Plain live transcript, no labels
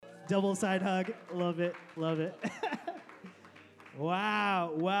Double side hug. Love it. Love it.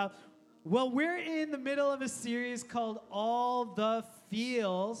 Wow. Wow. Well, we're in the middle of a series called All the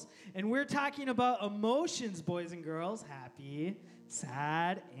Feels, and we're talking about emotions, boys and girls. Happy,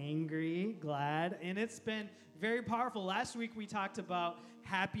 sad, angry, glad, and it's been very powerful. Last week we talked about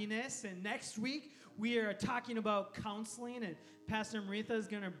happiness, and next week we are talking about counseling, and Pastor Maritha is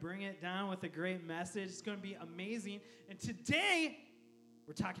going to bring it down with a great message. It's going to be amazing. And today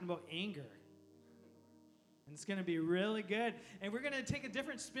we're talking about anger. And it's going to be really good. And we're going to take a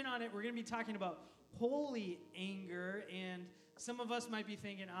different spin on it. We're going to be talking about holy anger. And some of us might be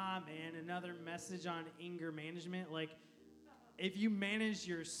thinking, man, another message on anger management. Like, if you manage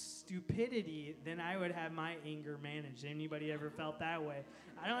your stupidity, then I would have my anger managed. Anybody ever felt that way?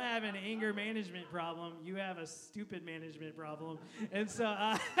 I don't have an anger management problem. You have a stupid management problem. And so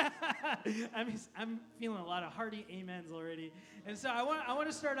I'm feeling a lot of hearty amens already. And so I want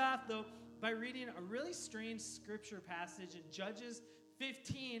to start off, though, by reading a really strange scripture passage in Judges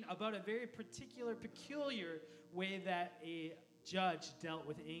 15 about a very peculiar way that a judge dealt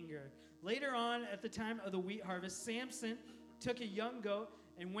with anger. Later on, at the time of the wheat harvest, Samson took a young goat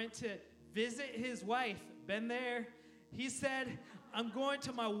and went to visit his wife. Been there. He said, "I'm going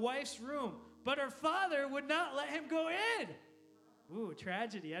to my wife's room." But her father would not let him go in. Ooh,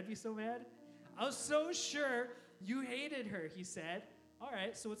 tragedy. I'd be so mad. "I was so sure you hated her," he said. "All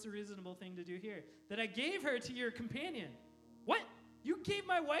right, so what's a reasonable thing to do here?" "That I gave her to your companion." "What? You gave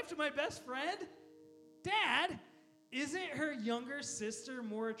my wife to my best friend?" "Dad, isn't her younger sister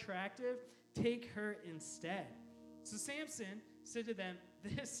more attractive? Take her instead." So Samson said to them,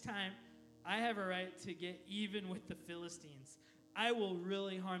 "This time I have a right to get even with the Philistines. I will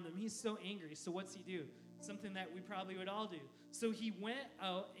really harm them." He's so angry. So what's he do? Something that we probably would all do. So he went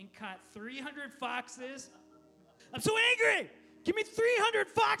out and caught 300 foxes. "I'm so angry! Give me 300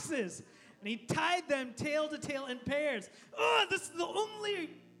 foxes!" And he tied them tail to tail in pairs. "Oh, this is the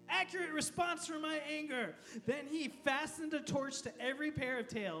only accurate response for my anger." Then he fastened a torch to every pair of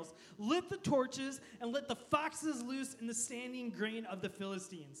tails, lit the torches, and let the foxes loose in the standing grain of the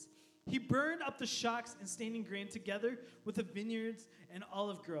Philistines. He burned up the shocks and standing grain together with the vineyards and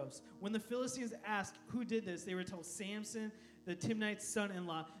olive groves. When the Philistines asked who did this, they were told, "Samson, the Timnite's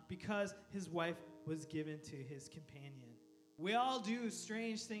son-in-law, because his wife was given to his companion." We all do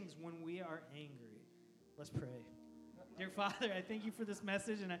strange things when we are angry. Let's pray. Dear Father, I thank you for this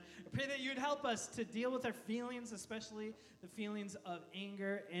message, and I pray that you'd help us to deal with our feelings, especially the feelings of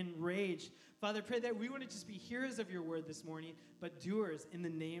anger and rage. Father, I pray that we wouldn't just be hearers of your word this morning, but doers. In the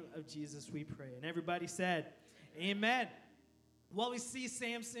name of Jesus, we pray. And everybody said, amen. Well, we see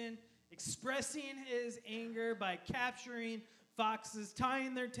Samson expressing his anger by capturing foxes,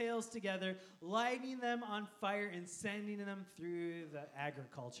 tying their tails together, lighting them on fire, and sending them through the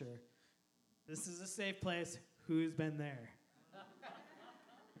agriculture. This is a safe place. Who's been there?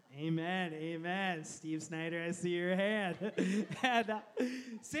 Amen, amen. Steve Snyder, I see your hand. And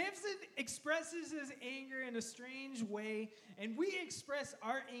Samson expresses his anger in a strange way, and we express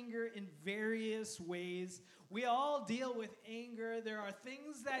our anger in various ways. We all deal with anger. There are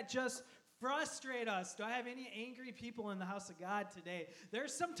things that just frustrate us. Do I have any angry people in the house of God today?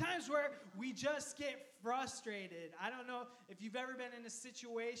 There's some times where we just get frustrated. I don't know if you've ever been in a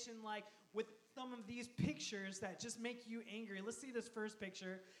situation like with some of these pictures that just make you angry. Let's see this first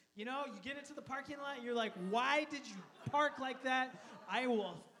picture. You know, you get into the parking lot, and you're like, "Why did you park like that? I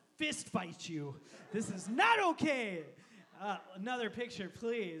will fist fight you. This is not okay." Another picture,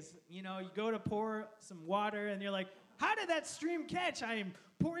 please. You know, you go to pour some water, and you're like, "How did that stream catch? I am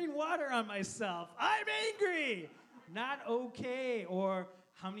pouring water on myself. I'm angry." Not okay. Or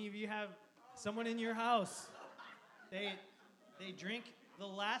how many of you have someone in your house? They drink the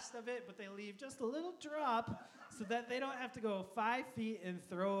last of it, but they leave just a little drop so that they don't have to go 5 feet and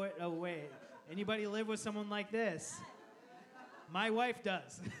throw it away. Anybody live with someone like this? My wife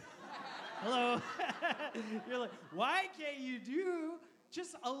does. Hello. You're like, "Why can't you do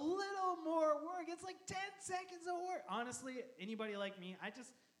just a little more work? It's like 10 seconds of work." Honestly, anybody like me,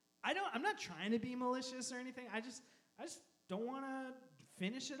 I'm not trying to be malicious or anything. I just don't want to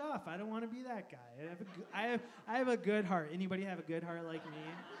finish it off. I don't want to be that guy. I have a good heart. Anybody have a good heart like me?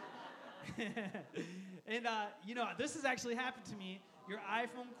 And this has actually happened to me. Your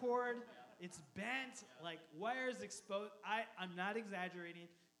iPhone cord, it's bent, like wires exposed. I'm not exaggerating.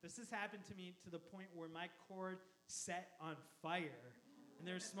 This has happened to me to the point where my cord set on fire. And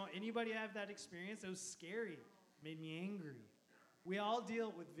there's small. Anybody have that experience? It was scary. It made me angry. We all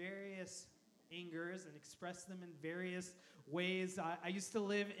deal with various angers and express them in various ways. I used to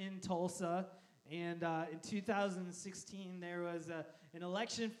live in Tulsa, And in 2016, there was an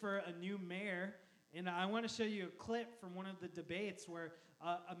election for a new mayor. And I want to show you a clip from one of the debates where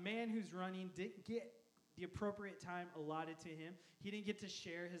a man who's running didn't get the appropriate time allotted to him. He didn't get to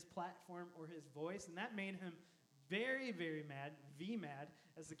share his platform or his voice, and that made him very, very mad, V-mad,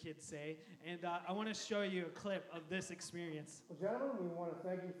 as the kids say. And I want to show you a clip of this experience. Well, gentlemen, we want to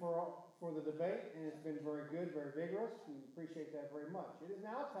thank you for the debate, and it's been very good, very vigorous. We appreciate that very much. It is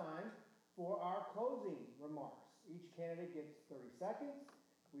now time for our closing remarks. Each candidate gets 30 seconds.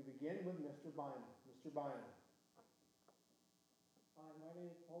 We begin with Mr. Bynum. Mr. Bynum. Hi, my name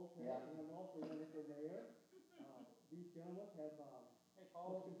is Paul Smith, and I'm also running for mayor. These gentlemen have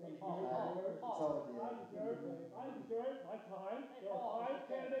spoken some good words. I deserve my time. There are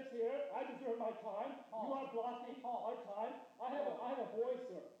 5 candidates here. I deserve my time. You are blocking my time. I have a voice,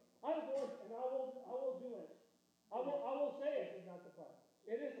 sir. I have a voice, and I will do it. I will say it. It's not the platform.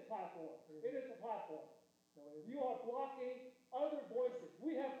 It is the platform. It is the platform. You are blocking other voices.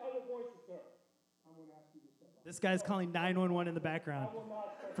 We have other voices, sir. I'm going to ask you to step up. This guy's calling 911 in the background. I will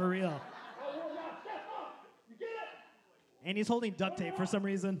not step up. For real. I will not step up. You get it? And he's holding duct tape for some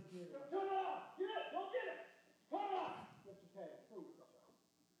reason. Turn it off. Get it. Don't get it. Turn it off. Mr. Payne, please.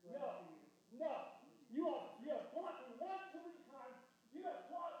 No. You have blocked me one too many times. You have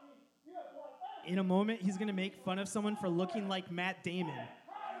blocked me. You have blocked everything. In a moment, he's going to make fun of someone for looking like Matt Damon.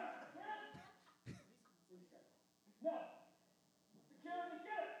 No. Security,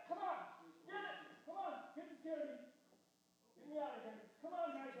 get it. Come on. Get it. Come on. Get security. Get me out of here. Come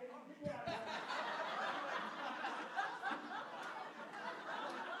on, Matt Damon. Get me out of here.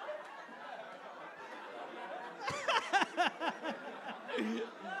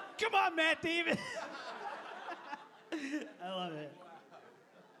 Come on, Matt Damon. I love it.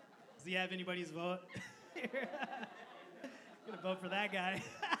 Does he have anybody's vote? Gonna vote for that guy.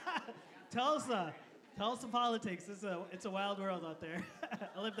 Tulsa politics. It's a wild world out there.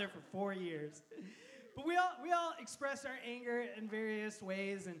 I lived there for 4 years. But we all express our anger in various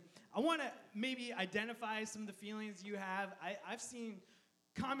ways, and I want to maybe identify some of the feelings you have. I've seen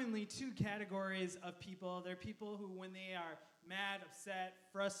commonly 2 categories of people. There are people who, when they are mad, upset,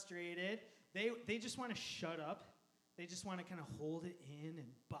 frustrated, they just want to shut up. They just want to kind of hold it in and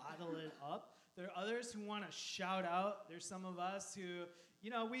bottle it up. There are others who want to shout out. There's some of us who,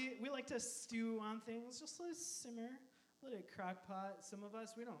 we like to stew on things, just let it simmer, let it crock pot. Some of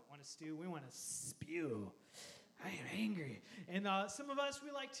us, we don't want to stew, we want to spew. I am angry. And some of us,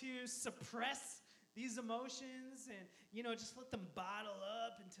 we like to suppress these emotions and, just let them bottle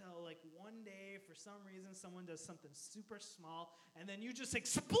up until, like, one day, for some reason, someone does something super small, and then you just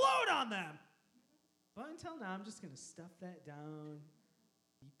explode on them. But until now, I'm just going to stuff that down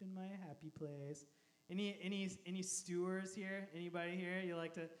deep in my happy place. Any stewers here? Anybody here? You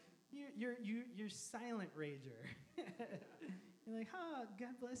like to? You're silent rager. You're like,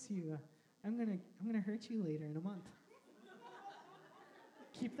 God bless you. I'm gonna hurt you later in a month.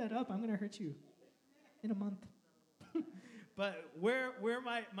 Keep that up. I'm gonna hurt you in a month. But where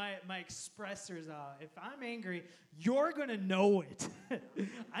my expressors are, if I'm angry, you're gonna know it.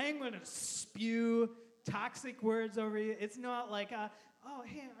 I am gonna spew toxic words over you. It's not like, oh,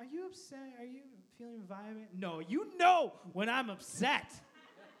 hey, are you upset? Are you feeling violent? No, you know when I'm upset.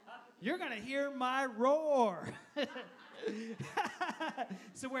 You're gonna hear my roar.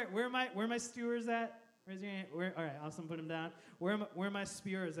 So where are my stewers at? Raise your hand. All right, awesome. Put them down. Where are my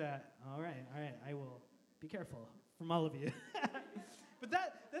spewers at? All right. I will be careful from all of you. But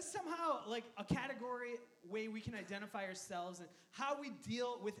that's somehow like a category way we can identify ourselves and how we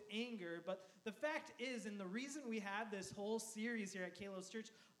deal with anger. But the fact is, and the reason we have this whole series here at Kalos Church,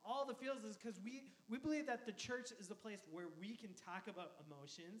 all the feels, is because we believe that the church is a place where we can talk about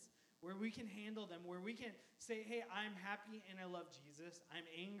emotions, where we can handle them, where we can say, hey, I'm happy and I love Jesus. I'm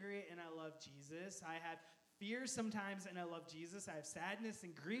angry and I love Jesus. I have fear sometimes and I love Jesus. I have sadness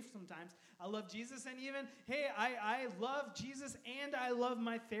and grief sometimes. I love Jesus. And even, hey, I love Jesus and I love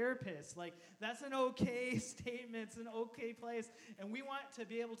my therapist. Like, that's an okay statement. It's an okay place. And we want to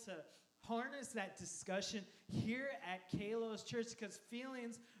be able to harness that discussion here at Kalos Church because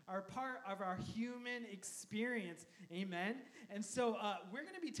feelings are part of our human experience. Amen? And so we're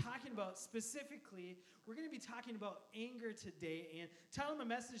going to be talking about, specifically, we're going to be talking about anger today. And title of my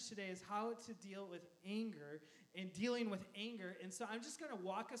message today is how to deal with anger and dealing with anger. And so I'm just going to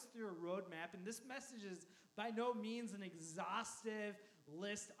walk us through a roadmap. And this message is by no means an exhaustive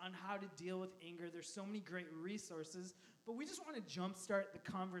list on how to deal with anger. There's so many great resources. But we just want to jumpstart the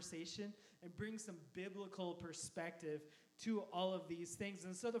conversation and bring some biblical perspective to all of these things.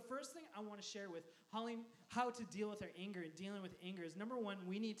 And so the first thing I want to share with how to deal with our anger and dealing with anger is, number one,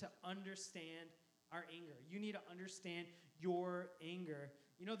 we need to understand our anger. You need to understand your anger.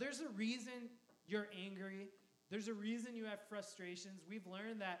 You know, there's a reason you're angry. There's a reason you have frustrations. We've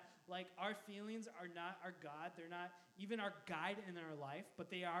learned that, like, our feelings are not our God. They're not even our guide in our life, but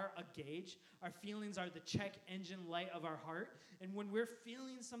they are a gauge. Our feelings are the check engine light of our heart. And when we're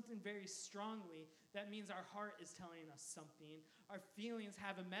feeling something very strongly, that means our heart is telling us something. Our feelings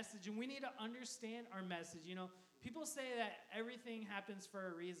have a message, and we need to understand our message. You know, people say that everything happens for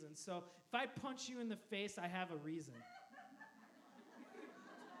a reason. So if I punch you in the face, I have a reason.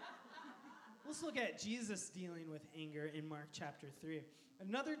 Let's look at Jesus dealing with anger in Mark chapter 3.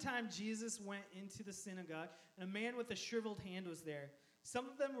 Another time, Jesus went into the synagogue, and a man with a shriveled hand was there. Some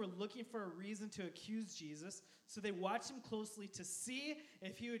of them were looking for a reason to accuse Jesus, so they watched him closely to see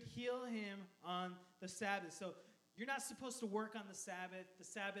if he would heal him on the Sabbath. So you're not supposed to work on the Sabbath. The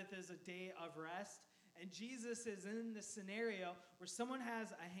Sabbath is a day of rest. And Jesus is in this scenario where someone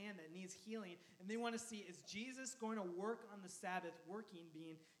has a hand that needs healing, and they want to see, is Jesus going to work on the Sabbath, working,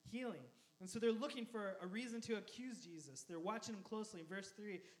 being healing? And so they're looking for a reason to accuse Jesus. They're watching him closely. In verse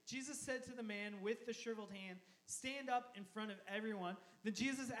 3, Jesus said to the man with the shriveled hand, "Stand up in front of everyone." Then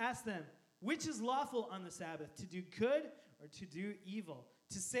Jesus asked them, "Which is lawful on the Sabbath, to do good or to do evil,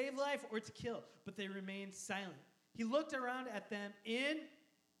 to save life or to kill?" But they remained silent. He looked around at them in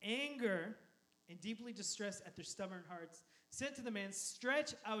anger and deeply distressed at their stubborn hearts, said to the man,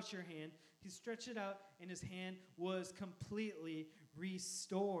 "Stretch out your hand." He stretched it out, and his hand was completely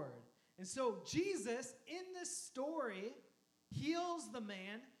restored. And so Jesus, in this story, heals the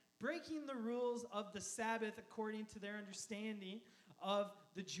man, breaking the rules of the Sabbath according to their understanding of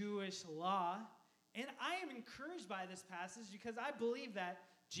the Jewish law. And I am encouraged by this passage because I believe that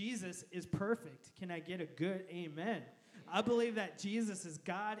Jesus is perfect. Can I get a good amen? I believe that Jesus is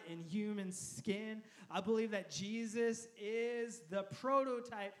God in human skin. I believe that Jesus is the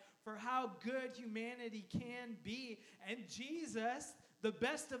prototype for how good humanity can be. And Jesus, the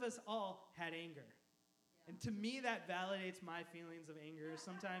best of us all, had anger. And to me, that validates my feelings of anger.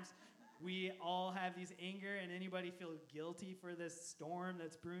 Sometimes we all have these anger, and anybody feel guilty for this storm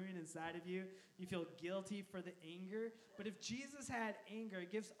that's brewing inside of you? You feel guilty for the anger? But if Jesus had anger,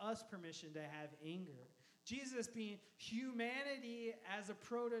 it gives us permission to have anger. Jesus, being humanity as a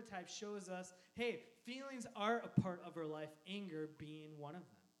prototype, shows us, hey, feelings are a part of our life, anger being one of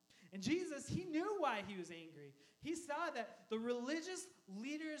them. And Jesus, he knew why he was angry. He saw that the religious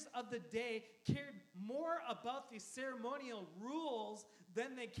leaders of the day cared more about the ceremonial rules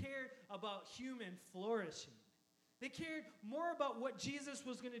than they cared about human flourishing. They cared more about what Jesus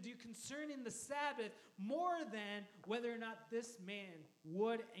was going to do concerning the Sabbath more than whether or not this man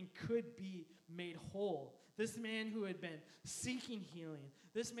would and could be made whole. This man who had been seeking healing.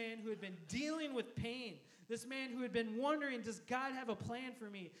 This man who had been dealing with pain. This man who had been wondering, does God have a plan for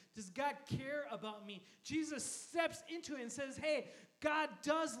me? Does God care about me? Jesus steps into it and says, hey, God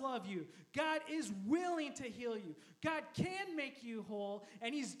does love you. God is willing to heal you. God can make you whole,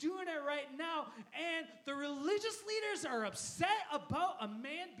 and he's doing it right now. And the religious leaders are upset about a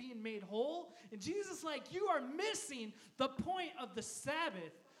man being made whole. And Jesus is like, you are missing the point of the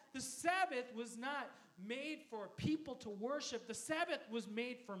Sabbath. The Sabbath was not made for people to worship. The Sabbath was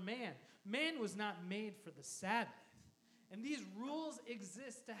made for man. Man was not made for the Sabbath. And these rules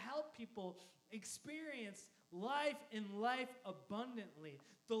exist to help people experience life and life abundantly,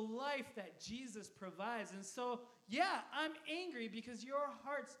 the life that Jesus provides. And so, yeah, I'm angry because your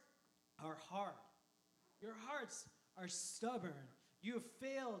hearts are hard. Your hearts are stubborn. You have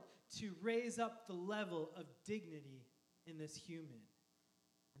failed to raise up the level of dignity in this human.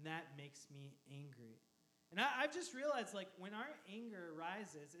 And that makes me angry. And I've just realized, like, when our anger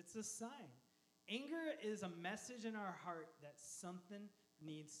rises, it's a sign. Anger is a message in our heart that something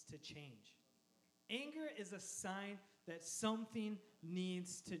needs to change. Anger is a sign that something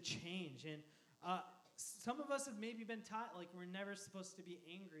needs to change. And some of us have maybe been taught, like, we're never supposed to be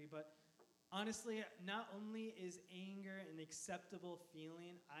angry. But honestly, not only is anger an acceptable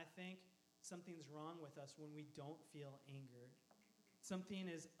feeling, I think something's wrong with us when we don't feel anger. Something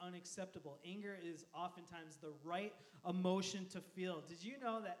is unacceptable. Anger is oftentimes the right emotion to feel. Did you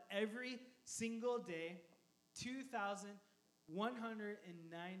know that every single day,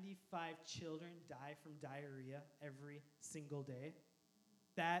 2,195 children die from diarrhea every single day?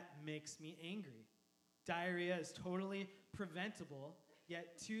 That makes me angry. Diarrhea is totally preventable,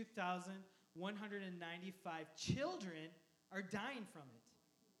 yet 2,195 children are dying from it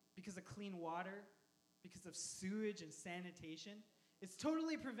because of clean water, because of sewage and sanitation. It's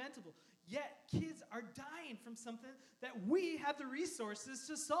totally preventable. Yet kids are dying from something that we have the resources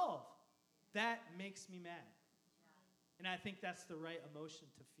to solve. That makes me mad. And I think that's the right emotion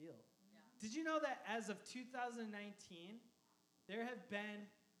to feel. Did you know that as of 2019, there have been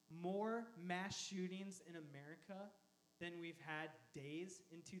more mass shootings in America than we've had days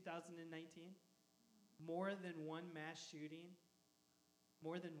in 2019? More than one mass shooting,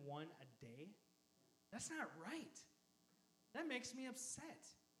 more than one a day? That's not right. That makes me upset.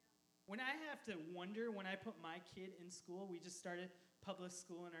 When I have to wonder, when I put my kid in school, we just started public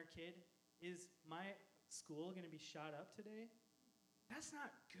school and our kid, is my school going to be shot up today? That's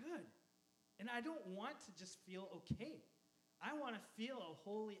not good. And I don't want to just feel okay. I want to feel a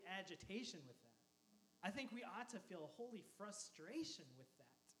holy agitation with that. I think we ought to feel a holy frustration with that.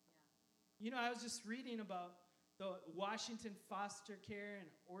 Yeah. You know, I was just reading about the Washington foster care and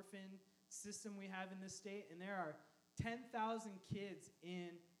orphan system we have in this state, and there are 10,000 kids in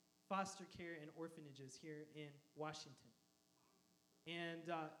foster care and orphanages here in Washington.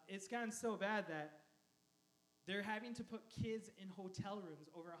 And it's gotten so bad that they're having to put kids in hotel rooms.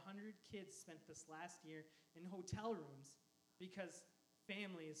 Over 100 kids spent this last year in hotel rooms because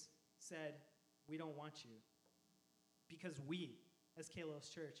families said, we don't want you. Because we, as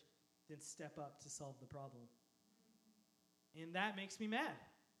Kalos Church, didn't step up to solve the problem. And that makes me mad.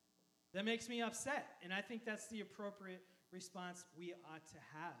 That makes me upset. And I think that's the appropriate response we ought to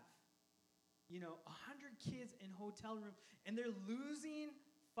have. You know, 100 kids in hotel rooms, and they're losing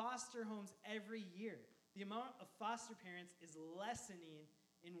foster homes every year. The amount of foster parents is lessening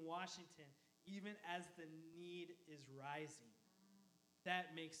in Washington, even as the need is rising. That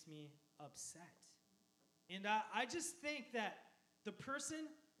makes me upset. And I just think that the person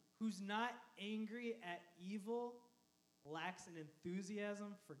who's not angry at evil lacks an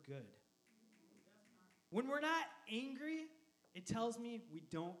enthusiasm for good. When we're not angry, it tells me we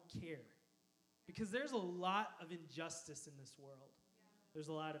don't care. Because there's a lot of injustice in this world. There's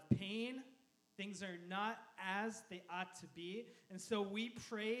a lot of pain. Things are not as they ought to be. And so we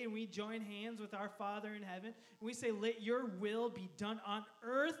pray and we join hands with our Father in heaven. And we say, let your will be done on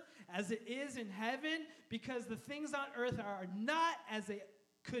earth as it is in heaven, because the things on earth are not as they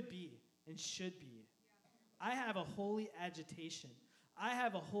could be and should be. I have a holy agitation. I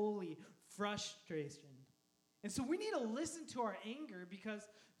have a holy frustration. And so we need to listen to our anger, because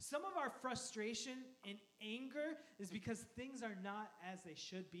some of our frustration and anger is because things are not as they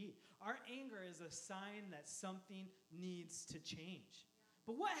should be. Our anger is a sign that something needs to change.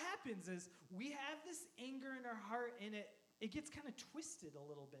 But what happens is we have this anger in our heart, and it gets kind of twisted a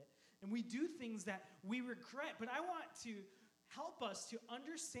little bit. And we do things that we regret. But I want to help us to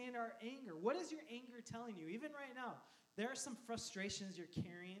understand our anger. What is your anger telling you? Even right now, there are some frustrations you're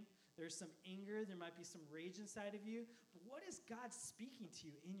carrying. There's some anger. There might be some rage inside of you. But what is God speaking to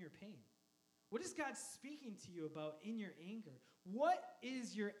you in your pain? What is God speaking to you about in your anger? What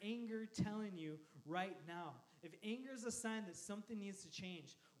is your anger telling you right now? If anger is a sign that something needs to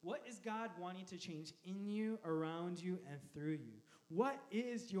change, what is God wanting to change in you, around you, and through you? What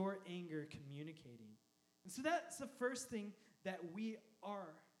is your anger communicating? And so that's the first thing that we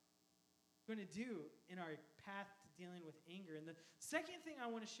are going to do in our path to dealing with anger. And the second thing I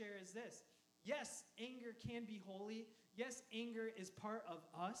want to share is this. Yes, anger can be holy. Yes, anger is part of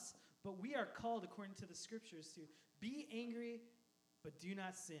us, but we are called, according to the scriptures, to be angry, but do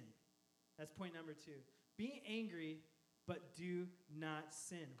not sin. That's point number 2. Be angry, but do not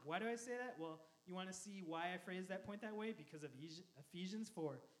sin. Why do I say that? Well, you want to see why I phrase that point that way? Because of Ephesians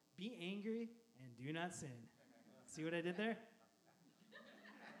 4. Be angry and do not sin. See what I did there?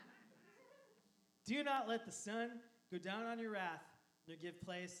 Do not let the sun go down on your wrath, nor give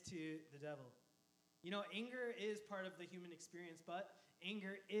place to the devil. You know, anger is part of the human experience, but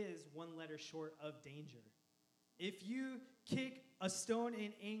anger is one letter short of danger. If you kick a stone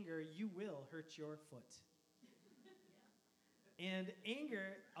in anger, you will hurt your foot. And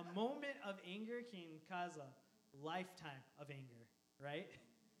anger, a moment of anger can cause a lifetime of anger, right?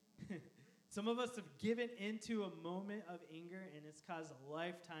 Some of us have given into a moment of anger, and it's caused a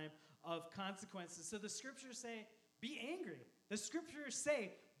lifetime of consequences. So the scriptures say, be angry. The scriptures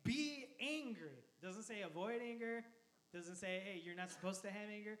say, be angry. It doesn't say avoid anger. It doesn't say, hey, you're not supposed to have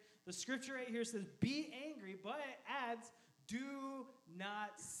anger. The scripture right here says, be angry, but it adds, do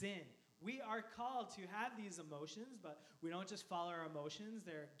not sin. We are called to have these emotions, but we don't just follow our emotions.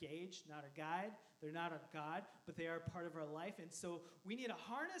 They're a gauge, not a guide. They're not a God, but they are part of our life. And so we need to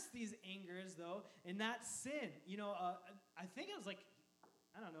harness these angers, though, and not sin. You know, I think it was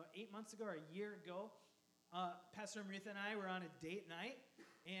 8 months ago or a year ago, Pastor Amrita and I were on a date night,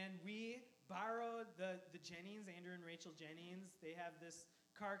 and we borrowed the Jennings, Andrew and Rachel Jennings. They have this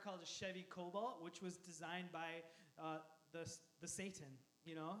car called a Chevy Cobalt, which was designed by the Satan,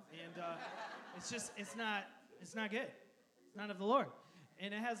 you know, and it's not good. It's not of the Lord.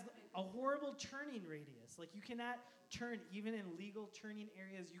 And it has a horrible turning radius. Like, you cannot turn, even in legal turning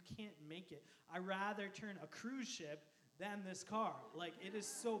areas, you can't make it. I'd rather turn a cruise ship than this car. Like, it is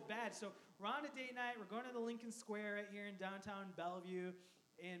so bad. So we're on a date night. We're going to the Lincoln Square right here in downtown Bellevue,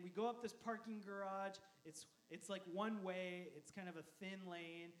 and we go up this parking garage. It's like one way. It's kind of a thin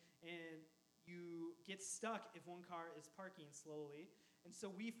lane, and you get stuck if one car is parking slowly. And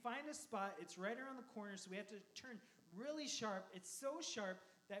so we find a spot. It's right around the corner, so we have to turn really sharp. It's so sharp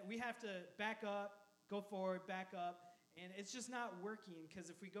that we have to back up, go forward, back up, and it's just not working, because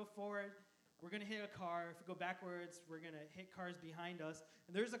if we go forward, we're going to hit a car. If we go backwards, we're going to hit cars behind us.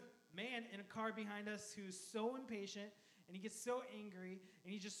 And there's a man in a car behind us who's so impatient, and he gets so angry,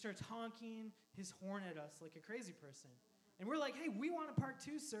 and he just starts honking his horn at us like a crazy person. And we're like, hey, we want to park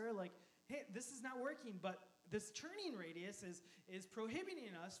too, sir. Like, hey, this is not working. But this turning radius is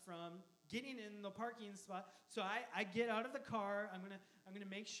prohibiting us from getting in the parking spot. So I get out of the car. I'm gonna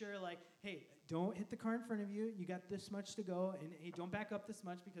make sure, like, hey, don't hit the car in front of you. You got this much to go, and hey, don't back up this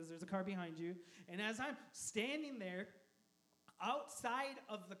much because there's a car behind you. And as I'm standing there outside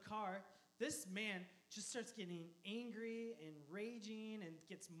of the car, this man just starts getting angry and raging and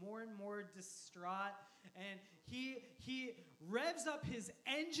gets more and more distraught. And he revs up his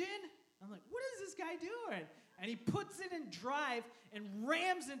engine. I'm like, what is this guy doing? And he puts it in drive and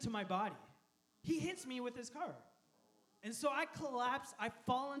rams into my body. He hits me with his car. And so I collapse. I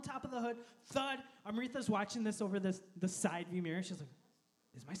fall on top of the hood. Thud. Amrita's watching this over the side view mirror. She's like,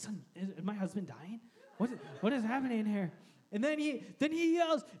 is my husband dying? What is happening here? And then he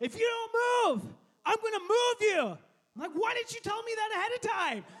yells, if you don't move, I'm going to move you. I'm like, why didn't you tell me that ahead of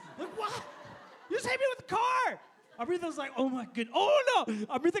time? Like, what? You just hit me with the car. Amrita's like, oh my goodness. Oh no.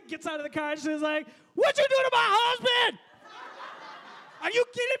 Amrita gets out of the car and she's like, what you do to my husband? Are you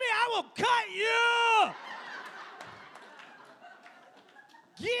kidding me? I will cut you.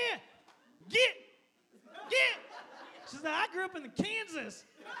 Get. She's like, I grew up in Kansas.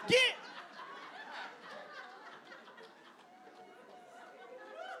 Get.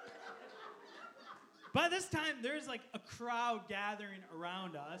 By this time, there's like a crowd gathering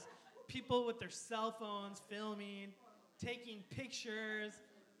around us. People with their cell phones filming, taking pictures.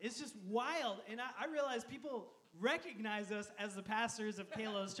 It's just wild. And I realize people recognize us as the pastors of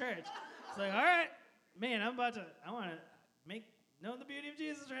Kalos Church. It's like, all right, man, I want to make known the beauty of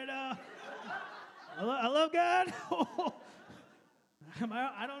Jesus right now. I love God.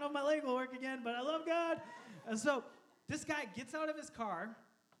 I don't know if my leg will work again, but I love God. And so this guy gets out of his car,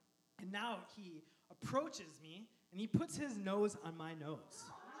 and now he approaches me, and he puts his nose on my nose.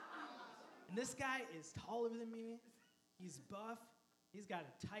 And this guy is taller than me. He's buff. He's got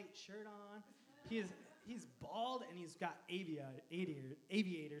a tight shirt on. He's bald, and he's got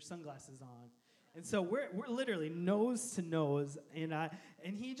aviator sunglasses on. And so we're literally nose to nose, and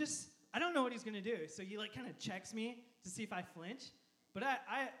he just, I don't know what he's gonna do. So he like kind of checks me to see if I flinch. But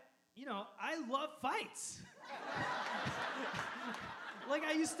I love fights. Like,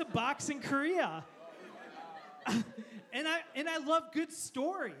 I used to box in Korea. and I love good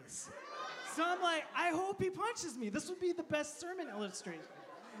stories. So I'm like, I hope he punches me. This would be the best sermon illustration.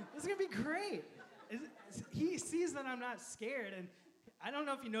 This is gonna be great. He sees that I'm not scared, and I don't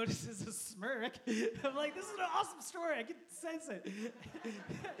know if he notices a smirk. I'm like, this is an awesome story. I can sense it.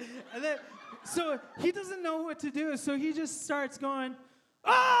 And then, so he doesn't know what to do, so he just starts going,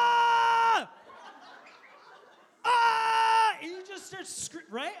 ah! Ah! And he just starts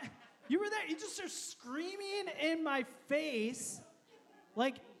right? You were there. He just starts screaming in my face.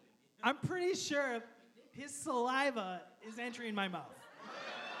 Like, I'm pretty sure his saliva is entering my mouth.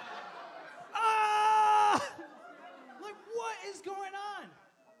 Ah! Like, what is going on?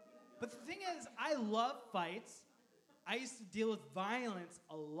 But the thing is, I love fights. I used to deal with violence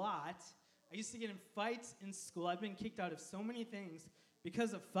a lot. I used to get in fights in school. I've been kicked out of so many things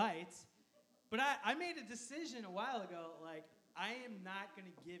because of fights. But I made a decision a while ago, like, I am not going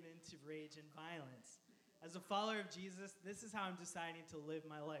to give in to rage and violence. As a follower of Jesus, this is how I'm deciding to live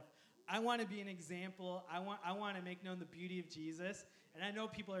my life. I want to be an example. I want to make known the beauty of Jesus. And I know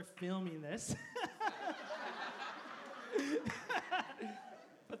people are filming this.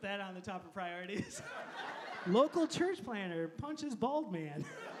 Put that on the top of priorities. Local church planter punches bald man.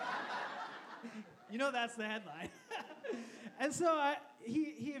 You know that's the headline. And so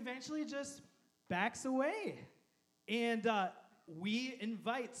he eventually just backs away. And we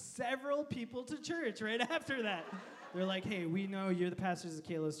invite several people to church right after that. They're like, hey, we know you're the pastors of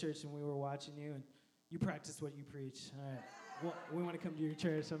Kalos Church, and we were watching you, and you practice what you preach. All right, well, we want to come to your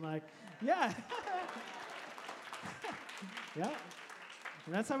church. I'm like, yeah. Yeah.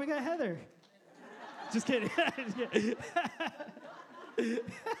 And that's how we got Heather. Just kidding. Just kidding.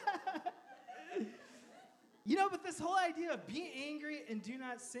 But this whole idea of be angry and do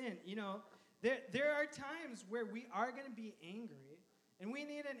not sin, there are times where we are going to be angry, and we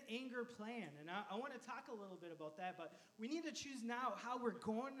need an anger plan. And I want to talk a little bit about that, but we need to choose now how we're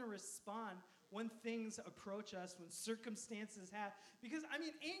going to respond when things approach us, when circumstances happen. Because,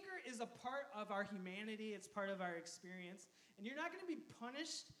 anger is a part of our humanity. It's part of our experience. And you're not going to be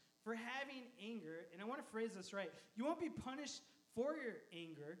punished for having anger. And I want to phrase this right. You won't be punished for your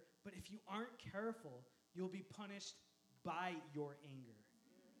anger, but if you aren't careful, you'll be punished by your anger.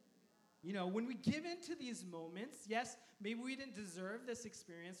 When we give into these moments, yes, maybe we didn't deserve this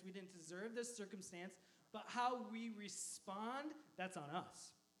experience, we didn't deserve this circumstance, but how we respond, that's on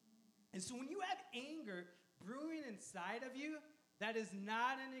us. And so when you have anger brewing inside of you, that is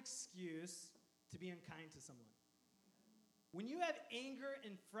not an excuse to be unkind to someone. When you have anger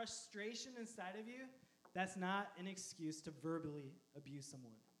and frustration inside of you, that's not an excuse to verbally abuse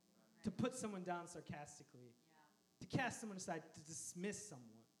someone, to put someone down sarcastically, to cast someone aside, to dismiss someone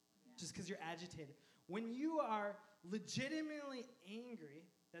just because you're agitated. When you are legitimately angry,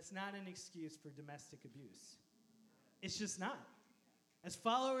 that's not an excuse for domestic abuse. It's just not. As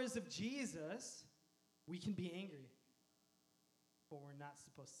followers of Jesus, we can be angry, but we're not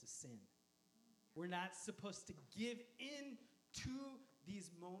supposed to sin. We're not supposed to give in to these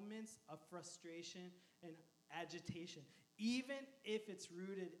moments of frustration and agitation, even if it's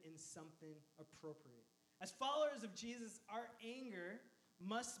rooted in something appropriate. As followers of Jesus, our anger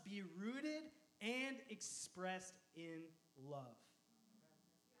must be rooted and expressed in love.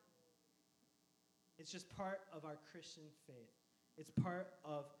 It's just part of our Christian faith. It's part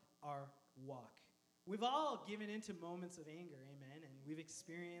of our walk. We've all given into moments of anger, amen, and we've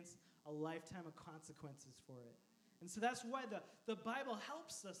experienced a lifetime of consequences for it. And so that's why the Bible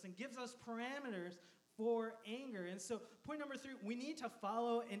helps us and gives us parameters for anger. And so point number 3, we need to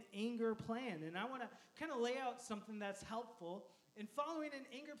follow an anger plan. And I want to kind of lay out something that's helpful. In following an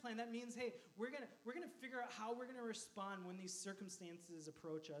anger plan, that means, hey, we're gonna figure out how we're gonna respond when these circumstances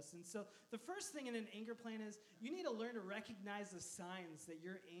approach us. And so the first thing in an anger plan is you need to learn to recognize the signs that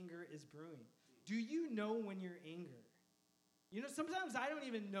your anger is brewing. Do you know when you're angry? Sometimes I don't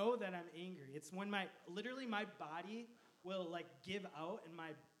even know that I'm angry. It's when my body will give out and my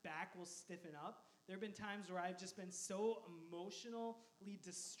back will stiffen up. There have been times where I've just been so emotionally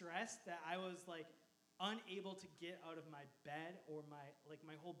distressed that I was unable to get out of my bed, or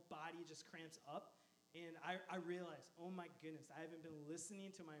my whole body just cramps up. And I realized, oh my goodness, I haven't been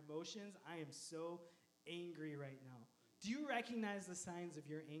listening to my emotions. I am so angry right now. Do you recognize the signs of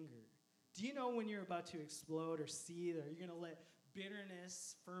your anger? Do you know when you're about to explode or seethe, or you're going to let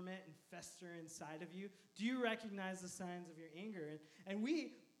bitterness ferment and fester inside of you? Do you recognize the signs of your anger? And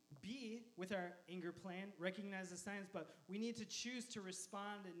we, with our anger plan, recognize the signs, but we need to choose to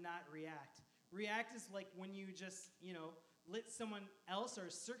respond and not react. React is like when you just, let someone else or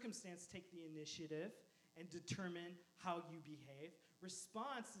a circumstance take the initiative and determine how you behave.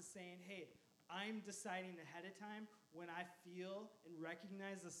 Response is saying, hey, I'm deciding ahead of time when I feel and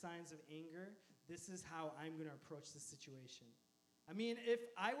recognize the signs of anger, this is how I'm going to approach the situation. If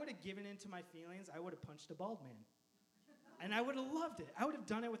I would have given in to my feelings, I would have punched a bald man. And I would have loved it. I would have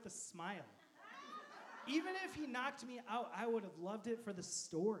done it with a smile. Even if he knocked me out, I would have loved it for the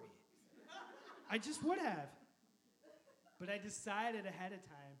story. I just would have. But I decided ahead of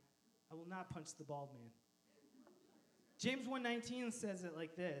time, I will not punch the bald man. James 1:19 says it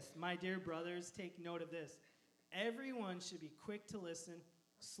like this: my dear brothers, take note of this. Everyone should be quick to listen,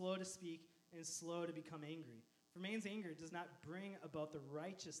 slow to speak, and slow to become angry. For man's anger does not bring about the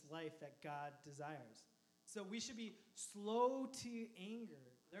righteous life that God desires. So we should be slow to anger.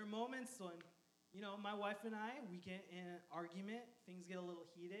 There are moments when, my wife and I, we get in an argument, things get a little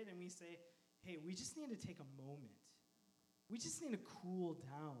heated, and we say, hey, we just need to take a moment. We just need to cool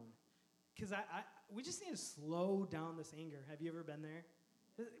down. Because we just need to slow down this anger. Have you ever been there?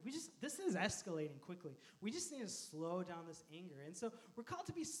 This is escalating quickly. We just need to slow down this anger. And so we're called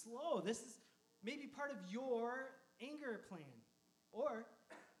to be slow. This is maybe part of your anger plan. Or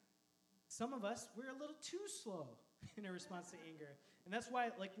some of us, we're a little too slow in our response to anger. And that's why,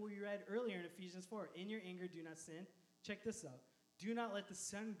 like we read earlier in Ephesians 4, in your anger, do not sin. Check this out. Do not let the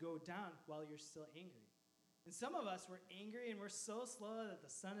sun go down while you're still angry. And some of us, we're angry and we're so slow that the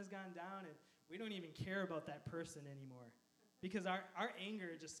sun has gone down and we don't even care about that person anymore. Because our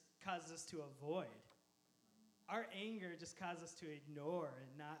anger just causes us to avoid. Our anger just causes us to ignore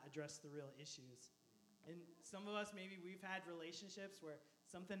and not address the real issues. And some of us, maybe we've had relationships where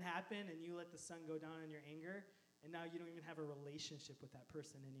something happened and you let the sun go down in your anger, and now you don't even have a relationship with that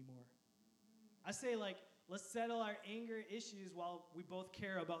person anymore. I say, let's settle our anger issues while we both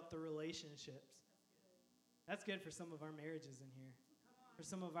care about the relationships. That's good for some of our marriages in here, for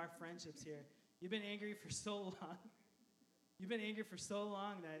some of our friendships here. You've been angry for so long. You've been angry for so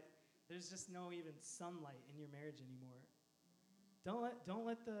long that there's just no even sunlight in your marriage anymore. Don't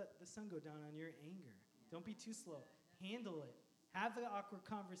let the sun go down on your anger. Don't be too slow. Handle it. Have the awkward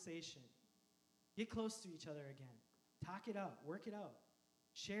conversation. Get close to each other again. Talk it out. Work it out.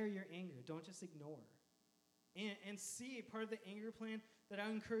 Share your anger. Don't just ignore. And see, part of the anger plan that I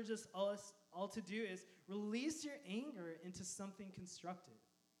encourage us all to do is release your anger into something constructive.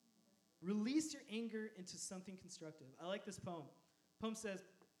 Release your anger into something constructive. I like this poem. The poem says,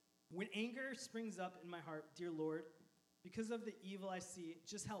 when anger springs up in my heart, dear Lord, because of the evil I see,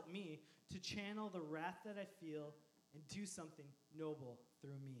 just help me to channel the wrath that I feel and do something noble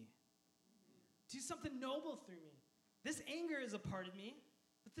through me. Do something noble through me. This anger is a part of me,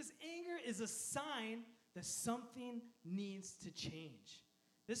 but this anger is a sign that something needs to change.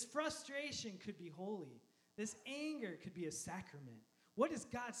 This frustration could be holy. This anger could be a sacrament. What is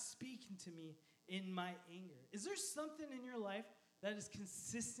God speaking to me in my anger? Is there something in your life that is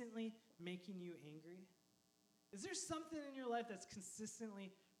consistently making you angry? Is there something in your life that's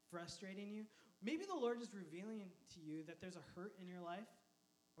consistently frustrating you? Maybe the Lord is revealing to you that there's a hurt in your life,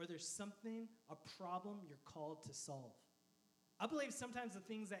 or there's something, a problem you're called to solve. I believe sometimes the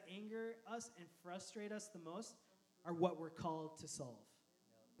things that anger us and frustrate us the most are what we're called to solve.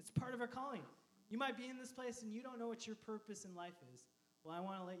 It's part of our calling. You might be in this place and you don't know what your purpose in life is. Well, I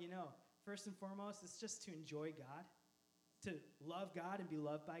want to let you know. First and foremost, it's just to enjoy God, to love God and be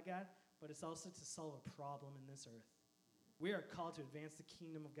loved by God, but it's also to solve a problem in this earth. We are called to advance the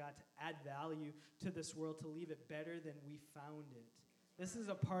kingdom of God, to add value to this world, to leave it better than we found it. This is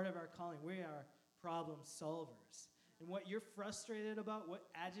a part of our calling. We are problem solvers. And what you're frustrated about, what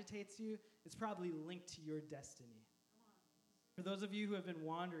agitates you, is probably linked to your destiny. For those of you who have been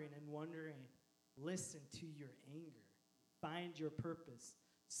wandering and wondering, listen to your anger. Find your purpose.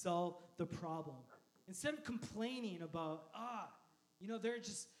 Solve the problem. Instead of complaining about,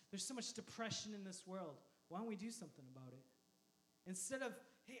 there's so much depression in this world, why don't we do something about it? Instead of,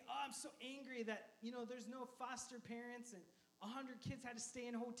 I'm so angry that, there's no foster parents and 100 kids had to stay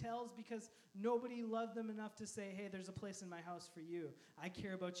in hotels because nobody loved them enough to say, hey, there's a place in my house for you. I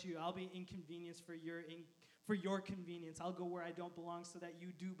care about you. I'll be inconvenienced for your convenience. I'll go where I don't belong so that you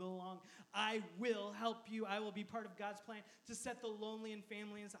do belong. I will help you. I will be part of God's plan to set the lonely in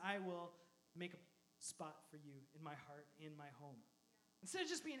families. I will make a spot for you in my heart, in my home. Instead of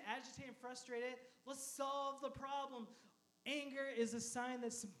just being agitated and frustrated, let's solve the problem. Anger is a sign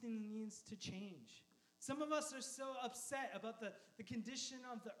that something needs to change. Some of us are so upset about the condition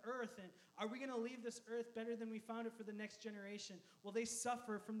of the earth, and are we going to leave this earth better than we found it for the next generation? Will they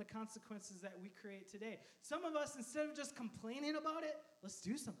suffer from the consequences that we create today? Some of us, instead of just complaining about it, let's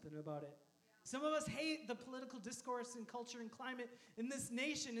do something about it. Some of us hate the political discourse and culture and climate in this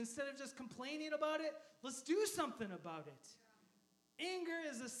nation. Instead of just complaining about it, let's do something about it. Anger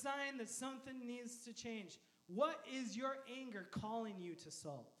is a sign that something needs to change. What is your anger calling you to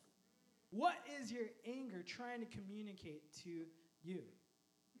solve? What is your anger trying to communicate to you?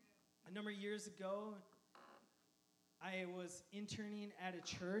 A number of years ago, I was interning at a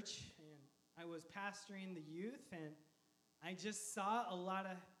church, and I was pastoring the youth, and I just saw a lot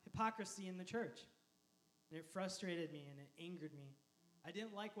of hypocrisy in the church. And it frustrated me, and it angered me. I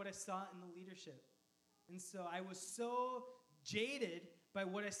didn't like what I saw in the leadership. And so I was so jaded by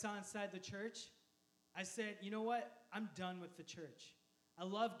what I saw inside the church, I said, you know what? I'm done with the church. I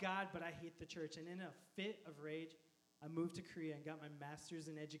love God, but I hate the church. And in a fit of rage, I moved to Korea and got my master's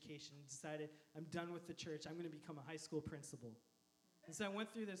in education and decided I'm done with the church. I'm going to become a high school principal. And so I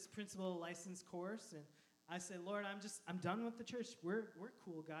went through this principal license course, and I said, Lord, I'm done with the church. We're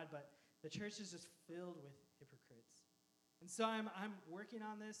cool, God, but the church is just filled with hypocrites. And so I'm working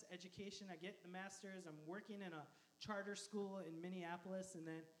on this education. I get the master's. I'm working in a charter school in Minneapolis, and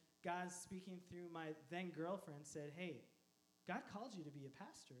then God speaking through my then girlfriend said, hey, God called you to be a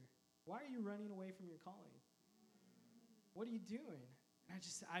pastor. Why are you running away from your calling? What are you doing? And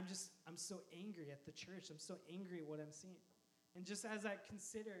I'm so angry at the church. I'm so angry at what I'm seeing. And just as I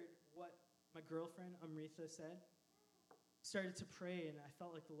considered what my girlfriend, Amrita, said, started to pray, and I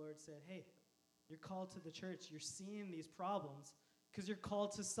felt like the Lord said, hey, you're called to the church. You're seeing these problems because you're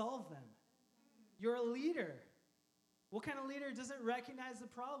called to solve them. You're a leader. What kind of leader doesn't recognize the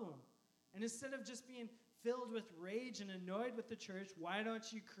problem? And instead of just being filled with rage and annoyed with the church, why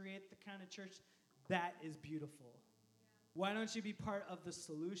don't you create the kind of church that is beautiful? Why don't you be part of the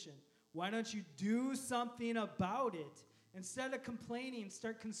solution? Why don't you do something about it? Instead of complaining,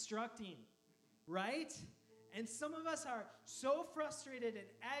 start constructing, right? And some of us are so frustrated and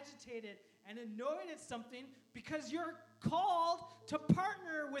agitated and annoyed at something because you're called to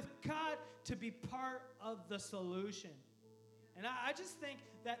partner with God to be part of the solution. And I just think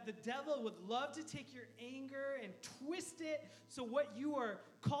that the devil would love to take your anger and twist it so what you are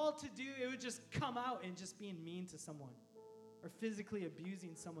called to do, it would just come out in just being mean to someone or physically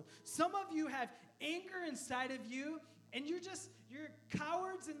abusing someone. Some of you have anger inside of you, and you're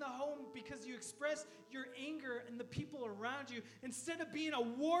cowards in the home because you express your anger in the people around you instead of being a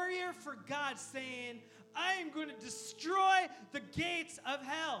warrior for God, saying, I am going to destroy the gates of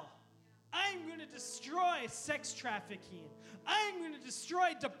hell. I am going to destroy sex trafficking. I am going to destroy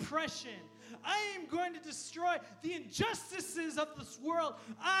depression. I am going to destroy the injustices of this world.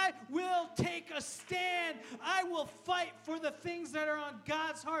 I will take a stand. I will fight for the things that are on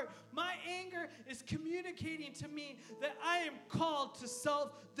God's heart. My anger is communicating to me that I am called to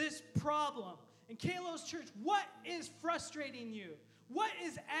solve this problem. In Kalos Church, what is frustrating you? What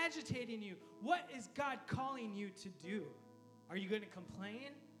is agitating you? What is God calling you to do? Are you going to complain,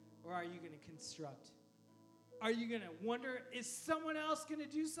 or are you going to construct? Are you going to wonder, is someone else going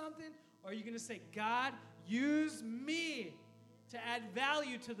to do something? Or are you going to say, God, use me to add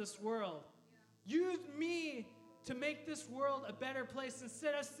value to this world. Use me to make this world a better place.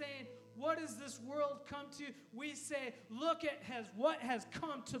 Instead of saying, what has this world come to? We say, look at what has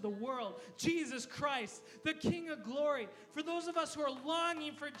come to the world. Jesus Christ, the King of glory. For those of us who are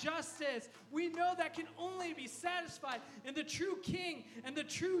longing for justice, we know that can only be satisfied in the true King and the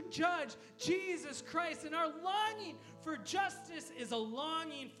true Judge, Jesus Christ. And our longing for justice is a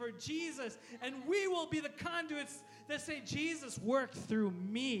longing for Jesus. And we will be the conduits that say, Jesus, work through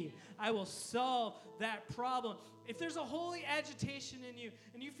me. I will solve that problem. If there's a holy agitation in you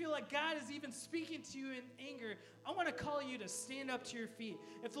and you feel like God is even speaking to you in anger, I want to call you to stand up to your feet.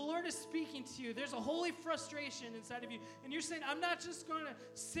 If the Lord is speaking to you, there's a holy frustration inside of you, and you're saying, I'm not just going to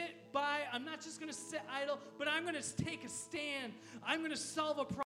sit by, I'm not just going to sit idle, but I'm going to take a stand. I'm going to solve a problem.